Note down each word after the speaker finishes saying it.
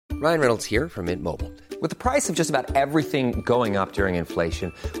Ryan Reynolds here from Mint Mobile. With the price of just about everything going up during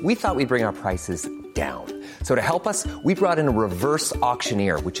inflation, we thought we'd bring our prices down. So to help us, we brought in a reverse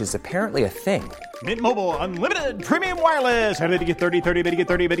auctioneer, which is apparently a thing. Mint Mobile Unlimited Premium Wireless. How to get 30, 30, bit to get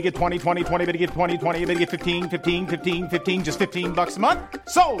 30, bit to get 20, 20, 20, bit to get 20, 20, bit to get 15, 15, 15, 15, just $15 a month?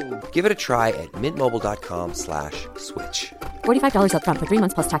 Sold! Give it a try at mintmobile.com/switch. $45 up front for 3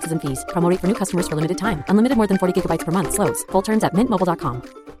 months plus taxes and fees. Promo rate for new customers for limited time. Unlimited more than 40 gigabytes per month. Slows full terms at mintmobile.com.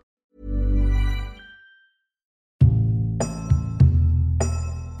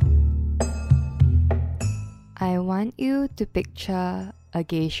 I want you to picture a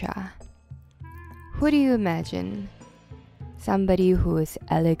geisha. Who do you imagine? Somebody who is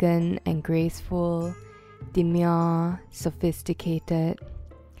elegant and graceful, demure, sophisticated.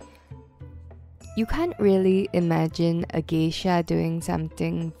 You can't really imagine a geisha doing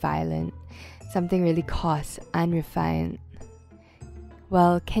something violent, something really coarse, unrefined.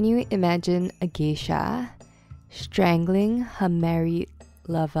 Well, can you imagine a geisha strangling her married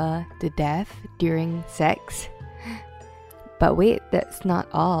lover to death during sex? But wait, that's not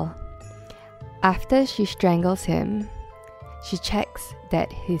all. After she strangles him, she checks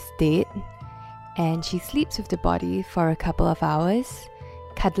that he's dead and she sleeps with the body for a couple of hours,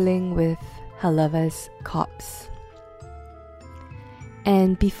 cuddling with her lover's corpse.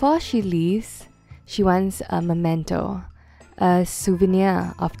 And before she leaves, she wants a memento, a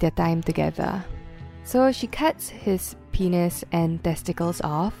souvenir of their time together. So she cuts his penis and testicles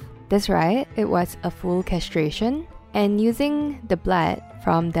off. That's right, it was a full castration. And using the blood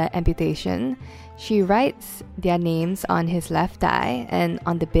from the amputation, she writes their names on his left thigh and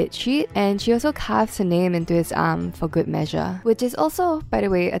on the bed sheet, and she also carves her name into his arm for good measure, which is also, by the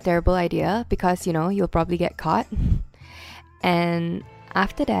way, a terrible idea because, you'll probably get caught. And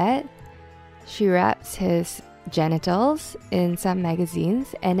after that, she wraps his genitals in some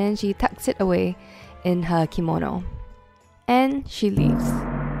magazines and then she tucks it away in her kimono. And she leaves.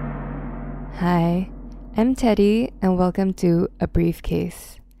 Hi, I'm Teddy and welcome to A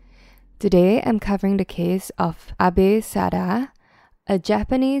Briefcase. Today I'm covering the case of Abe Sada, a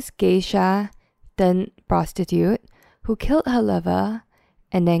Japanese geisha turned prostitute who killed her lover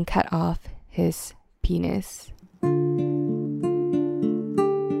and then cut off his penis.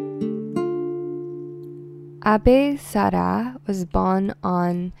 Abe Sada was born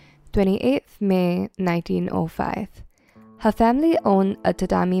on 28th May 1905. Her family owned a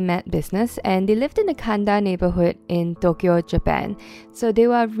tatami mat business and they lived in the Kanda neighborhood in Tokyo, Japan, so they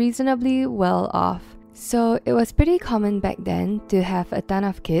were reasonably well off. So it was pretty common back then to have a ton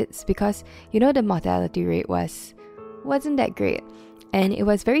of kids because, the mortality rate wasn't that great, and it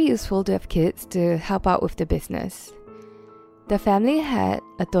was very useful to have kids to help out with the business. The family had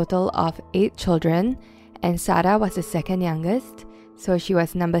a total of 8 children, and Sada was the second youngest, so she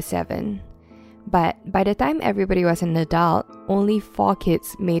was number 7. But by the time everybody was an adult, only 4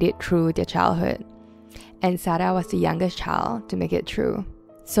 kids made it through their childhood. And Sada was the youngest child to make it through.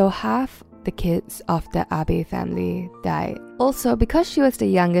 So half the kids of the Abe family died. Also, because she was the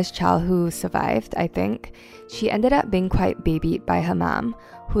youngest child who survived, I think, she ended up being quite babied by her mom,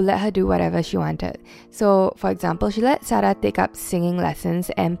 who let her do whatever she wanted. So, for example, she let Sada take up singing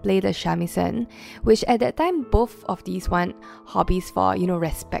lessons and play the shamisen, which at that time, both of these weren't hobbies for,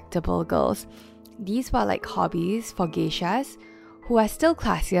 respectable girls. These were like hobbies for geishas who are still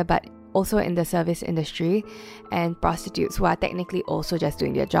classier but also in the service industry, and prostitutes who are technically also just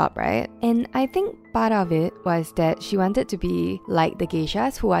doing their job, right? And I think part of it was that she wanted to be like the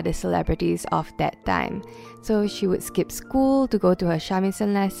geishas who are the celebrities of that time. So she would skip school to go to her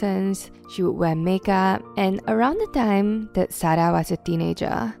shamisen lessons, she would wear makeup, and around the time that Sada was a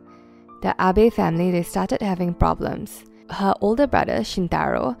teenager, the Abe family, they started having problems. Her older brother,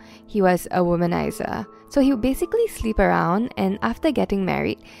 Shintaro, he was a womanizer. So he would basically sleep around, and after getting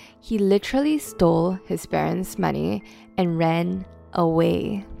married, he literally stole his parents' money and ran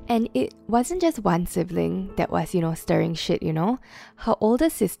away. And it wasn't just one sibling that was, stirring shit, Her older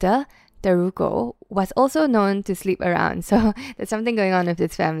sister, Teruko, was also known to sleep around. So there's something going on with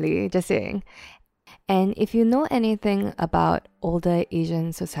this family, just saying. And if you know anything about older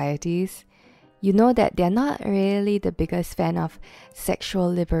Asian societies, you know that they're not really the biggest fan of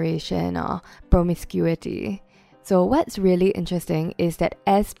sexual liberation or promiscuity. So what's really interesting is that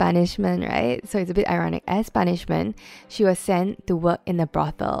as punishment, right? So it's a bit ironic. As punishment, she was sent to work in a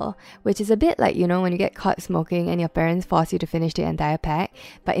brothel, which is a bit like, when you get caught smoking and your parents force you to finish the entire pack.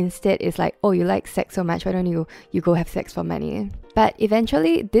 But instead, it's like, oh, you like sex so much, why don't you go have sex for money? But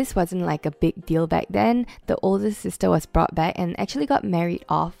eventually, this wasn't like a big deal back then. The older sister was brought back and actually got married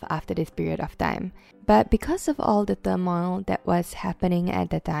off after this period of time. But because of all the turmoil that was happening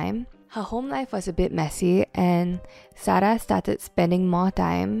at the time, her home life was a bit messy, and Sada started spending more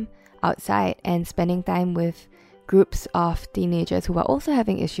time outside and spending time with groups of teenagers who were also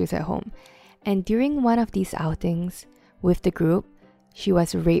having issues at home. And during one of these outings with the group, she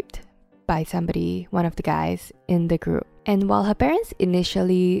was raped by somebody, one of the guys in the group. And while her parents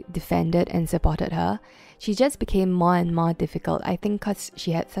initially defended and supported her, she just became more and more difficult, I think because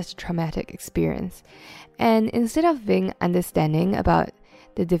she had such a traumatic experience. And instead of being understanding about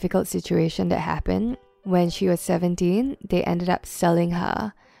the difficult situation that happened, when she was 17, they ended up selling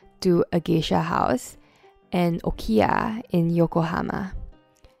her to a geisha house and Okiya in Yokohama.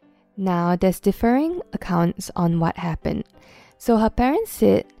 Now, there's differing accounts on what happened. So her parents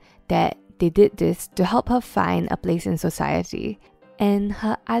said that they did this to help her find a place in society. And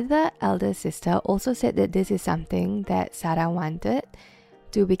her other elder sister also said that this is something that Sada wanted,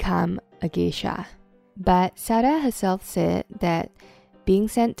 to become a geisha. But Sada herself said that being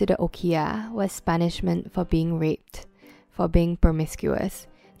sent to the Okiya was punishment for being raped, for being promiscuous,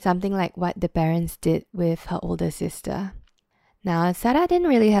 something like what the parents did with her older sister. Now, Sada didn't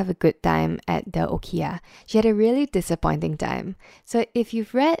really have a good time at the Okiya. She had a really disappointing time. So if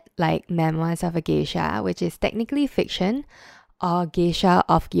you've read like Memoirs of a Geisha, which is technically fiction, or Geisha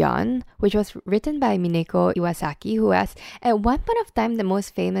of Gion, which was written by Mineko Iwasaki, who was at one point of time the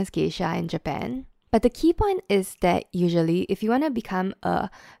most famous geisha in Japan. But the key point is that usually, if you want to become a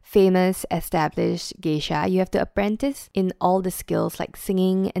famous, established geisha, you have to apprentice in all the skills like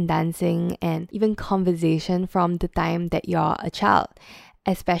singing and dancing and even conversation from the time that you're a child,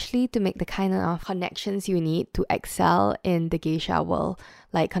 especially to make the kind of connections you need to excel in the geisha world,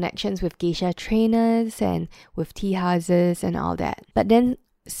 like connections with geisha trainers and with tea houses and all that. But then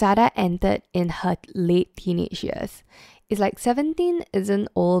Sada entered in her late teenage years. It's like 17 isn't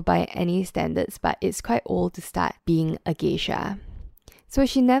old by any standards, but it's quite old to start being a geisha. So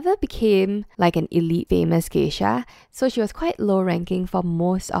she never became like an elite famous geisha, so she was quite low ranking for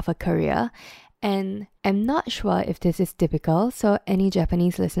most of her career. And I'm not sure if this is typical, so any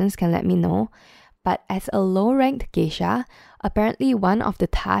Japanese listeners can let me know. But as a low-ranked geisha, apparently one of the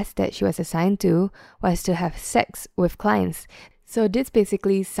tasks that she was assigned to was to have sex with clients. So this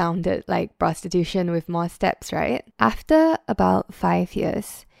basically sounded like prostitution with more steps, right? After about 5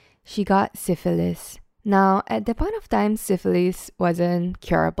 years, she got syphilis. Now, at the point of time, syphilis wasn't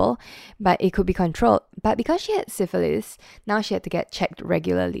curable, but it could be controlled. But because she had syphilis, now she had to get checked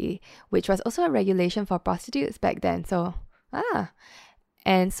regularly, which was also a regulation for prostitutes back then.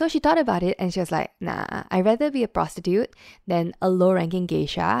 And so she thought about it and she was like, nah, I'd rather be a prostitute than a low-ranking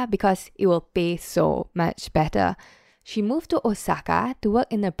geisha because it will pay so much better. She moved to Osaka to work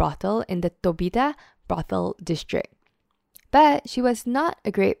in a brothel in the Tobita brothel district. But she was not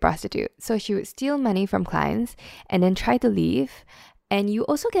a great prostitute, so she would steal money from clients and then try to leave. And you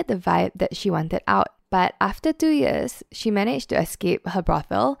also get the vibe that she wanted out. But after 2 years, she managed to escape her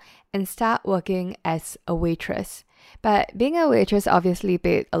brothel and start working as a waitress. But being a waitress obviously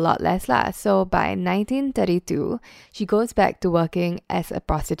paid a lot less lah. So by 1932, she goes back to working as a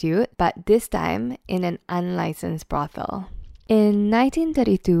prostitute, but this time in an unlicensed brothel. In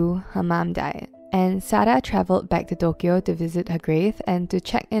 1932, her mom died, and Sada traveled back to Tokyo to visit her grave and to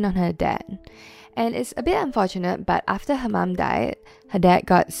check in on her dad. And it's a bit unfortunate, but after her mom died, her dad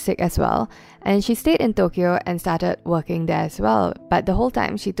got sick as well, and she stayed in Tokyo and started working there as well. But the whole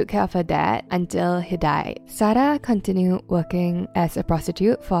time, she took care of her dad until he died. Sada continued working as a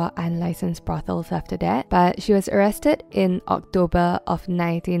prostitute for unlicensed brothels after that, but she was arrested in October of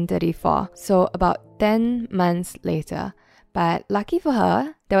 1934, so about 10 months later. But lucky for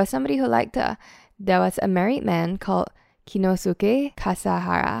her, there was somebody who liked her. There was a married man called Kinosuke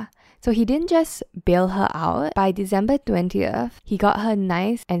Kasahara. So he didn't just bail her out. By December 20th, he got her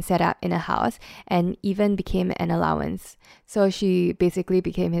nice and set up in a house and even became an allowance. So she basically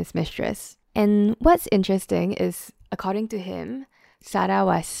became his mistress. And what's interesting is, according to him, Sada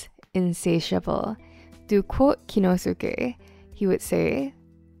was insatiable. To quote Kinosuke, he would say,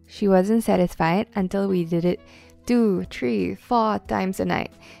 "She wasn't satisfied until we did it 2, 3, 4 times a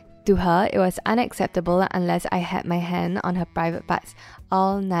night. To her, it was unacceptable unless I had my hand on her private parts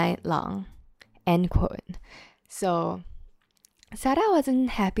all night long." End quote. So Sada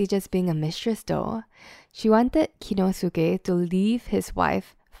wasn't happy just being a mistress though. She wanted Kinosuke to leave his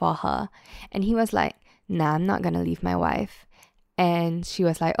wife for her. And he was like, nah, I'm not gonna leave my wife. And she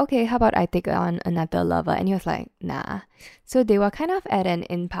was like, okay, how about I take on another lover? And he was like, nah. So they were kind of at an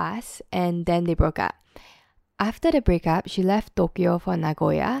impasse and then they broke up. After the breakup, she left Tokyo for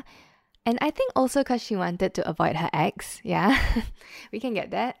Nagoya. And I think also because she wanted to avoid her ex. Yeah, we can get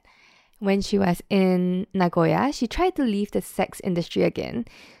that. When she was in Nagoya, she tried to leave the sex industry again.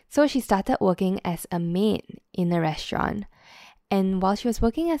 So she started working as a maid in a restaurant. And while she was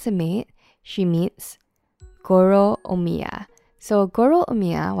working as a maid, she meets Goro Omiya. So Goro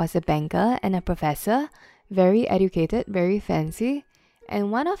Omiya was a banker and a professor, very educated, very fancy.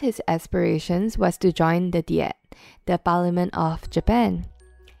 And one of his aspirations was to join the Diet, the Parliament of Japan.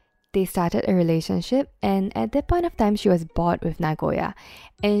 They started a relationship, and at that point of time, she was bored with Nagoya.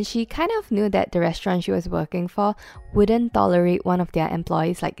 And she kind of knew that the restaurant she was working for wouldn't tolerate one of their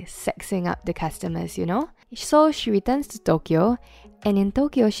employees like sexing up the customers, you know? So she returns to Tokyo, and in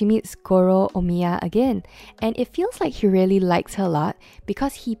Tokyo, she meets Goro Omiya again. And it feels like he really likes her a lot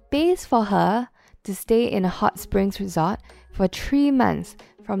because he pays for her to stay in a hot springs resort for 3 months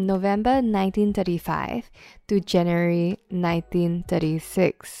from November 1935 to January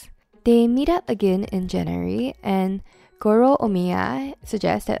 1936. They meet up again in January and Goro Omiya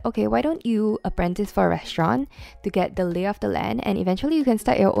suggests that, okay, why don't you apprentice for a restaurant to get the lay of the land and eventually you can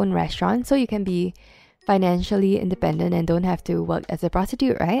start your own restaurant so you can be financially independent and don't have to work as a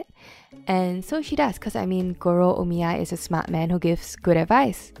prostitute, right? And so she does because Goro Omiya is a smart man who gives good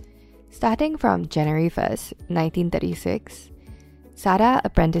advice. Starting from January 1st, 1936, Sada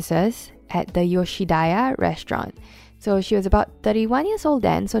apprentices at the Yoshidaya restaurant. So she was about 31 years old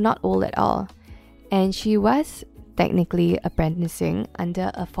then, so not old at all. And she was technically apprenticing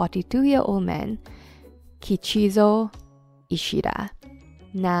under a 42-year-old man, Kichizo Ishida.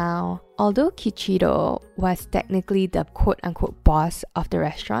 Now, although Kichido was technically the quote-unquote boss of the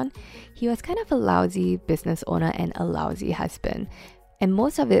restaurant, he was kind of a lousy business owner and a lousy husband. And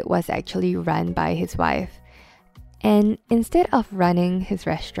most of it was actually run by his wife. And instead of running his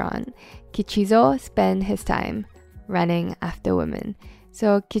restaurant, Kichizo spent his time running after women.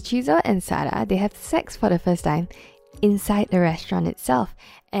 So Kichizo and Sada, they have sex for the first time inside the restaurant itself.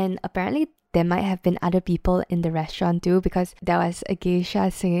 And apparently there might have been other people in the restaurant too because there was a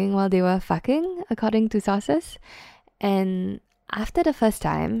geisha singing while they were fucking, according to sources. And after the first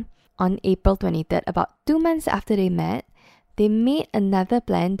time, on April 23rd, about 2 months after they met, they made another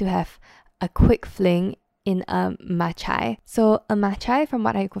plan to have a quick fling in a machai. So a machai, from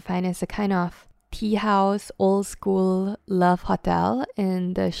what I could find, is a kind of tea house, old school love hotel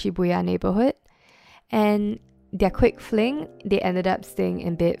in the Shibuya neighborhood. And their quick fling, they ended up staying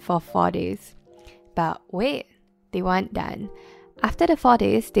in bed for 4 days. But wait, they weren't done. After the 4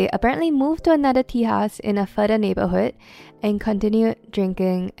 days, they apparently moved to another tea house in a further neighborhood and continued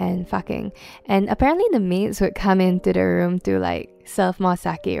drinking and fucking. And apparently the maids would come into the room to like serve more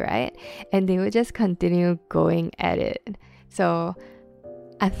sake, right? And they would just continue going at it. So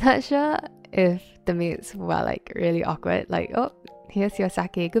I'm not sure if the maids were like really awkward, like, oh, here's your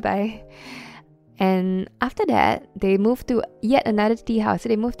sake, goodbye. And after that, they moved to yet another tea house. So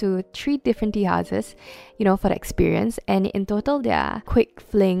they moved to 3 different tea houses, for the experience. And in total, their quick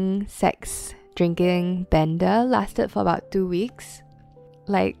fling, sex, drinking bender lasted for about 2 weeks.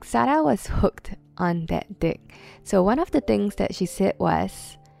 Like, Sada was hooked on that dick. So one of the things that she said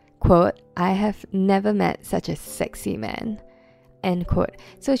was, quote, "I have never met such a sexy man," end quote.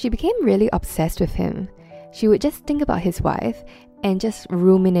 So she became really obsessed with him. She would just think about his wife and just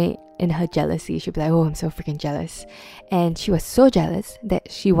ruminate in her jealousy. She'd be like, oh, I'm so freaking jealous. And she was so jealous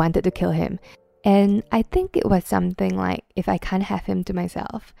that she wanted to kill him. And I think it was something like, if I can't have him to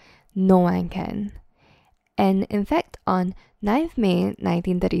myself, no one can. And in fact, on 9th May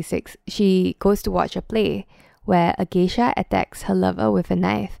 1936, she goes to watch a play where a geisha attacks her lover with a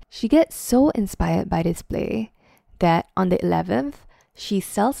knife. She gets so inspired by this play that on the 11th, she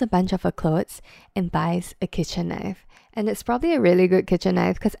sells a bunch of her clothes and buys a kitchen knife. And it's probably a really good kitchen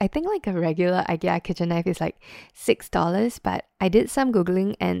knife because I think like a regular IKEA kitchen knife is like $6, but I did some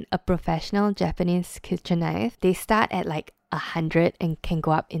Googling and a professional Japanese kitchen knife, they start at like 100 and can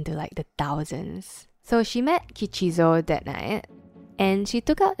go up into like the thousands. So she met Kichizo that night and she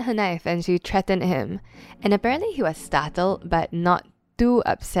took out her knife and she threatened him. And apparently he was startled but not too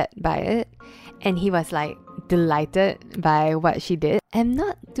upset by it, and he was like delighted by what she did. I'm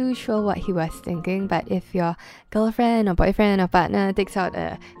not too sure what he was thinking, but if your girlfriend or boyfriend or partner takes out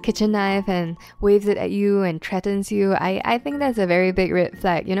a kitchen knife and waves it at you and threatens you, I think that's a very big red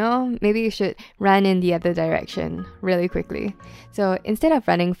flag, you know? Maybe you should run in the other direction really quickly. So instead of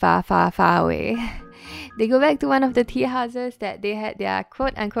running far, far, far away, they go back to one of the tea houses that they had their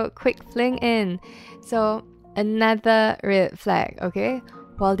quote-unquote quick fling in. So another red flag, okay?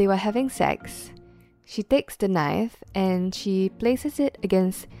 While they were having sex, she takes the knife and she places it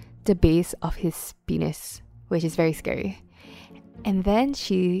against the base of his penis, which is very scary. And then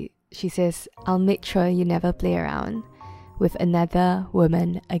she says, "I'll make sure you never play around with another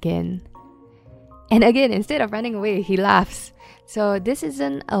woman again." And again, instead of running away, he laughs. So this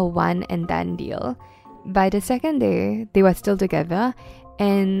isn't a one and done deal. By the second day, they were still together,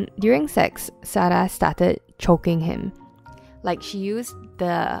 and during sex, Sada started choking him. Like, she used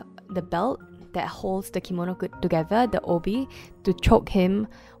the belt that holds the kimono together, the obi, to choke him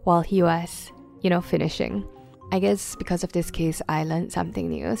while he was, finishing. I guess because of this case, I learned something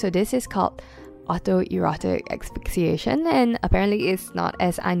new. So this is called autoerotic asphyxiation, and apparently it's not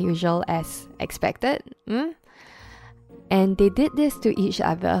as unusual as expected. And they did this to each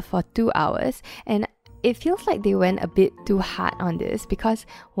other for 2 hours, and it feels like they went a bit too hard on this, because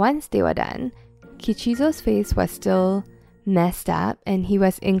once they were done, Kichizo's face was still messed up and he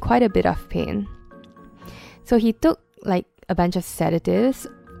was in quite a bit of pain. So he took like a bunch of sedatives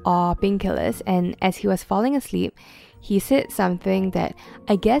or painkillers, and as he was falling asleep, he said something that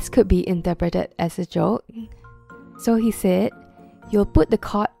I guess could be interpreted as a joke. So he said, "You'll put the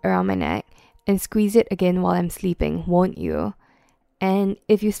cord around my neck and squeeze it again while I'm sleeping, won't you? And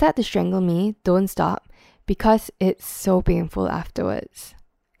if you start to strangle me, don't stop, because it's so painful afterwards."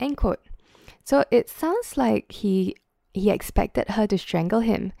 End quote. So it sounds like he expected her to strangle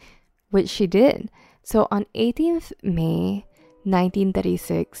him, which she did. So on 18th May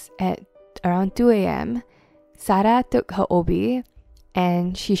 1936 at around 2 a.m., Sada took her obi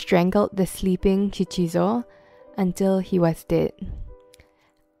and she strangled the sleeping Kichizo until he was dead.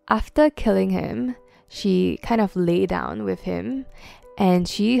 After killing him, she kind of lay down with him, and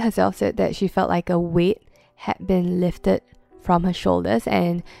she herself said that she felt like a weight had been lifted from her shoulders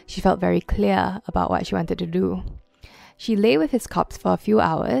and she felt very clear about what she wanted to do. She lay with his corpse for a few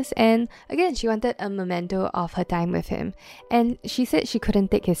hours, and again, she wanted a memento of her time with him. And she said she couldn't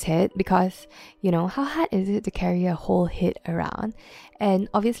take his head because, how hard is it to carry a whole head around? And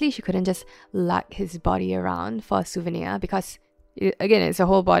obviously, she couldn't just lug his body around for a souvenir because, again, it's a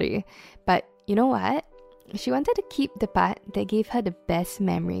whole body. But you know what? She wanted to keep the part that gave her the best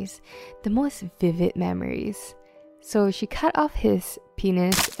memories, the most vivid memories. So she cut off his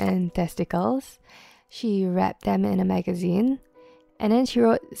penis and testicles. She wrapped them in a magazine, and then she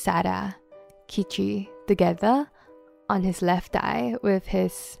wrote Sada, Kichi together on his left thigh with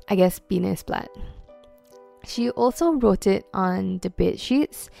his, penis blood. She also wrote it on the bed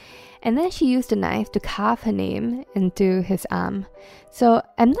sheets, and then she used a knife to carve her name into his arm. So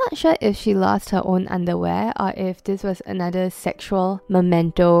I'm not sure if she lost her own underwear or if this was another sexual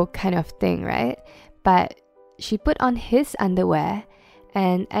memento kind of thing, right? But she put on his underwear,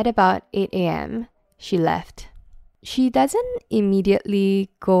 and at about 8 a.m., she left. She doesn't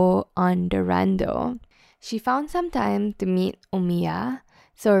immediately go on the run though. She found some time to meet Omiya.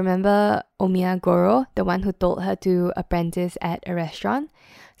 So remember Omiya Goro, the one who told her to apprentice at a restaurant?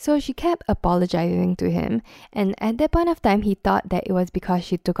 So she kept apologizing to him, and at that point of time, he thought that it was because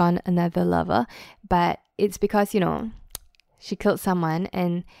she took on another lover, but it's because, she killed someone,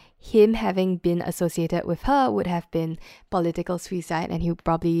 and him having been associated with her would have been political suicide, and he would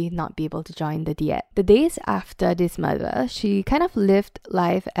probably not be able to join the Diet. The days after this murder, she kind of lived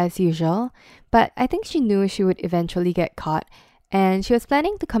life as usual, but I think she knew she would eventually get caught, and she was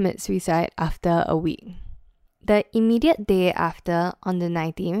planning to commit suicide after a week. The immediate day after, on the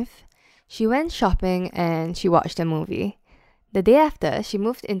 19th, she went shopping and she watched a movie. The day after, she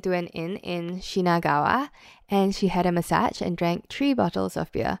moved into an inn in Shinagawa, and she had a massage and drank 3 bottles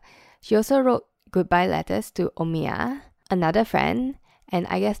of beer. She also wrote goodbye letters to Omiya, another friend, and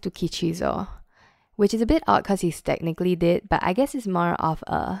I guess to Kichizo, which is a bit odd because he's technically dead, but I guess it's more of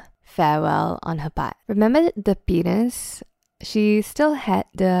a farewell on her part. Remember the penis? She still had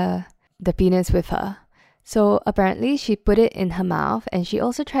the penis with her. So apparently she put it in her mouth, and she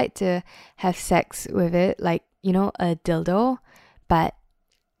also tried to have sex with it, like, a dildo, but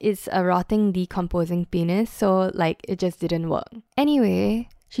it's a rotting, decomposing penis, so it just didn't work. Anyway,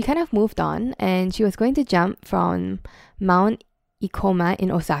 she kind of moved on, and she was going to jump from Mount Ikoma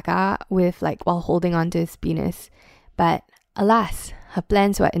in Osaka while holding on to his penis. But alas, her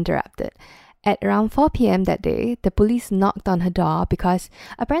plans were interrupted. At around 4 p.m. that day, the police knocked on her door because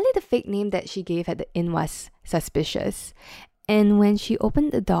apparently the fake name that she gave at the inn was suspicious. And when she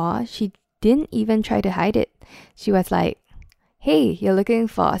opened the door, she didn't even try to hide it. She was like, "Hey, you're looking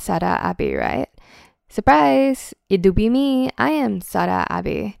for Sada Abe, right? Surprise! It do be me. I am Sada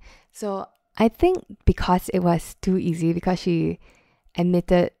Abe." So I think because it was too easy, because she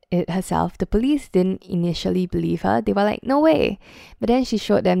admitted it herself, the police didn't initially believe her. They were like, "No way." But then she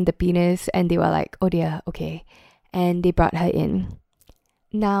showed them the penis and they were like, "Oh dear, okay." And they brought her in.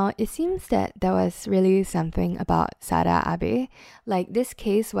 Now, it seems that there was really something about Sada Abe. Like, this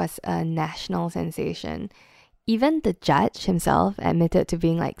case was a national sensation. Even the judge himself admitted to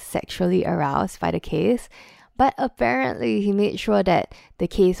being like sexually aroused by the case, but apparently he made sure that the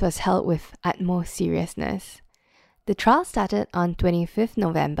case was held with utmost seriousness. The trial started on 25th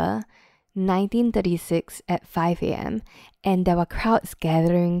November 1936 at 5 a.m. and there were crowds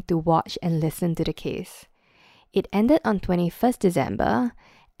gathering to watch and listen to the case. It ended on 21st December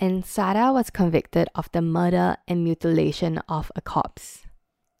and Sada was convicted of the murder and mutilation of a corpse.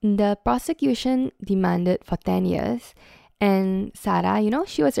 The prosecution demanded for 10 years and Sada,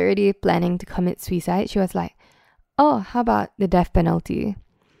 she was already planning to commit suicide. She was like, "Oh, how about the death penalty?"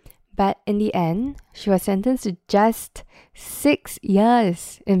 But in the end, she was sentenced to just 6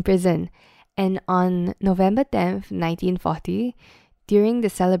 years in prison. And on November 10th, 1940, during the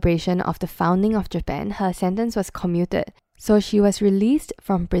celebration of the founding of Japan, her sentence was commuted. So she was released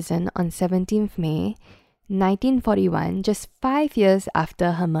from prison on 17th May, 1941, just 5 years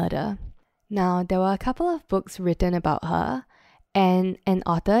after her murder. Now, there were a couple of books written about her, and an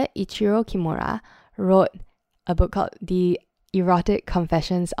author, Ichiro Kimura, wrote a book called The Erotic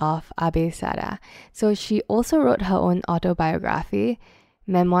Confessions of Abe Sada. So she also wrote her own autobiography,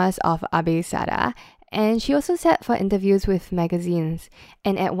 Memoirs of Abe Sada, and she also sat for interviews with magazines.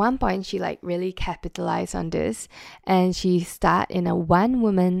 And at one point, she really capitalized on this, and she starred in a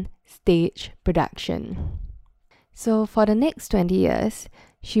one-woman stage production. So for the next 20 years,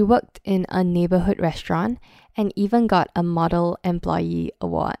 she worked in a neighborhood restaurant and even got a Model Employee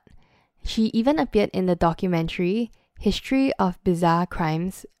Award. She even appeared in the documentary History of Bizarre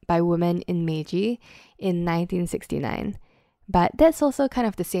Crimes by Women in Meiji in 1969. But that's also kind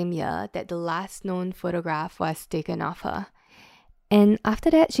of the same year that the last known photograph was taken of her. And after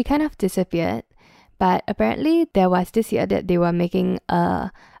that, she kind of disappeared. But apparently there was this year that they were making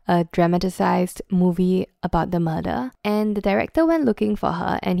a dramatized movie about the murder. And the director went looking for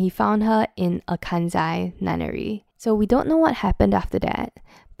her and he found her in a Kansai nunnery. So we don't know what happened after that,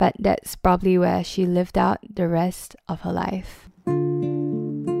 but that's probably where she lived out the rest of her life.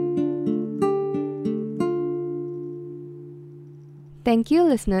 Thank you,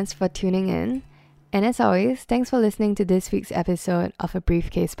 listeners, for tuning in. And as always, thanks for listening to this week's episode of A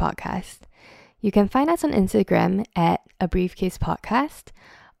Briefcase Podcast. You can find us on Instagram at A Briefcase Podcast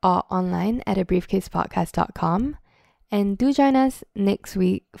or online at abriefcasepodcast.com. And do join us next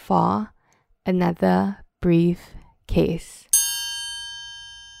week for another brief case.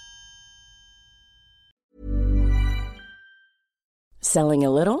 Selling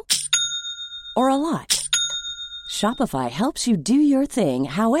a little or a lot? Shopify helps you do your thing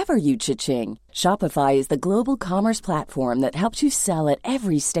however you cha-ching. Shopify is the global commerce platform that helps you sell at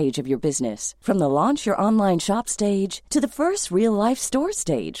every stage of your business. From the launch your online shop stage to the first real-life store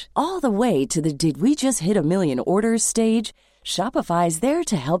stage, all the way to the did we just hit a million orders stage. Shopify is there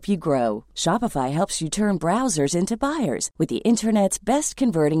to help you grow. Shopify helps you turn browsers into buyers with the internet's best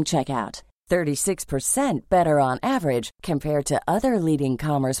converting checkout. 36% better on average compared to other leading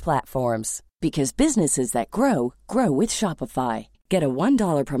commerce platforms. Because businesses that grow, grow with Shopify. Get a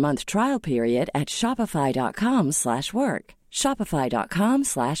 $1 per month trial period at shopify.com/work.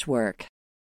 Shopify.com/work.